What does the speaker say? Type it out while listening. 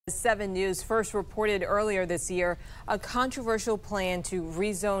7 News first reported earlier this year a controversial plan to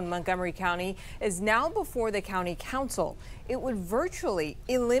rezone Montgomery County is now before the county council. It would virtually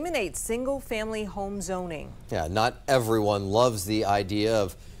eliminate single-family home zoning. Yeah, not everyone loves the idea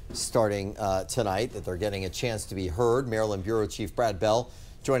of starting tonight, that they're getting a chance to be heard. Maryland Bureau Chief Brad Bell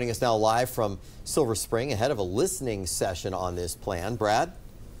joining us now live from Silver Spring ahead of a listening session on this plan. Brad?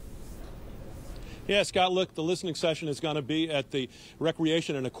 Yeah, Scott, look, the listening session is going to be at the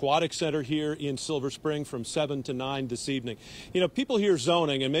Recreation and Aquatic Center here in Silver Spring from 7 to 9 this evening. You know, people hear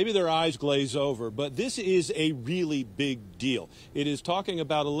zoning and maybe their eyes glaze over, but this is a really big deal. It is talking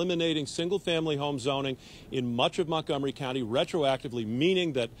about eliminating single-family home zoning in much of Montgomery County retroactively,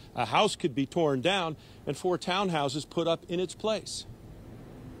 meaning that a house could be torn down and 4 townhouses put up in its place.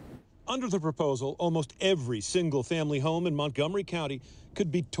 Under the proposal, almost every single-family home in Montgomery County could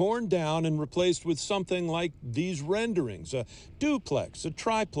be torn down and replaced with something like these renderings: a duplex, a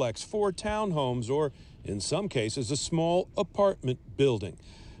triplex, 4 townhomes, or in some cases a small apartment building.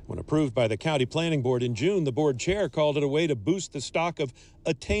 When approved by the county planning board in June, the board chair called it a way to boost the stock of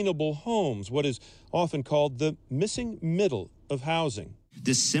attainable homes, what is often called the missing middle of housing.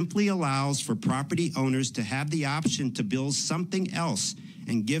 This simply allows for property owners to have the option to build something else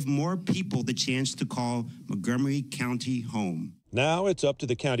and give more people the chance to call Montgomery County home. Now it's up to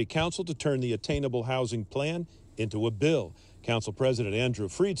the county council to turn the attainable housing plan into a bill. Council President Andrew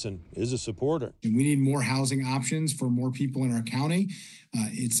Friedson is a supporter. We need more housing options for more people in our county.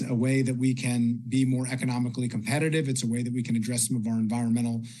 It's a way that we can be more economically competitive. It's a way that we can address some of our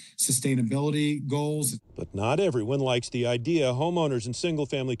environmental sustainability goals. But not everyone likes the idea. Homeowners in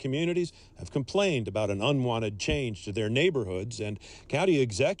single-family communities have complained about an unwanted change to their neighborhoods, and County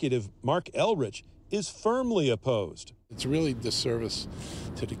Executive Mark Elrich is firmly opposed. It's really a disservice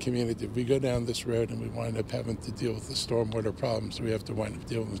to the community. If we go down this road and we wind up having to deal with the stormwater problems, we have to wind up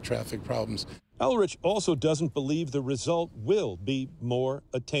dealing with traffic problems. Elrich also doesn't believe the result will be more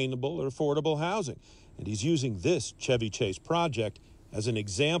attainable or affordable housing, and he's using this Chevy Chase project as an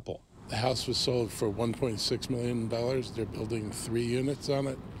example. The house was sold for $1.6 million. They're building 3 units on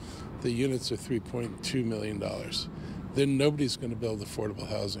it. The units are $3.2 million. Then nobody's going to build affordable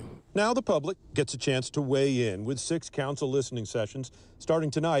housing. Now the public gets a chance to weigh in with 6 council listening sessions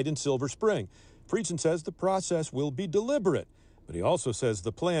starting tonight in Silver Spring. Friedson says the process will be deliberate, but he also says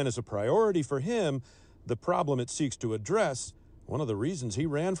the plan is a priority for him, the problem it seeks to address, one of the reasons he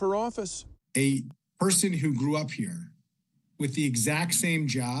ran for office. A person who grew up here with the exact same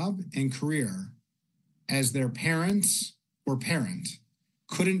job and career as their parents or parent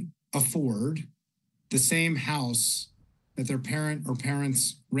couldn't afford the same house that their parent or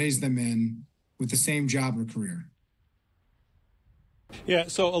parents raised them in with the same job or career. Yeah,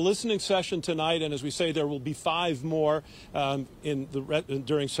 so a listening session tonight, and as we say, there will be 5 more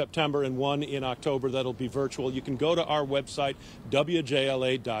during September and 1 in October that'll be virtual. You can go to our website,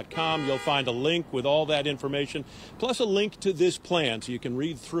 WJLA.com. You'll find a link with all that information, plus a link to this plan so you can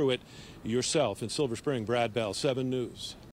read through it yourself. In Silver Spring, Brad Bell, 7 News.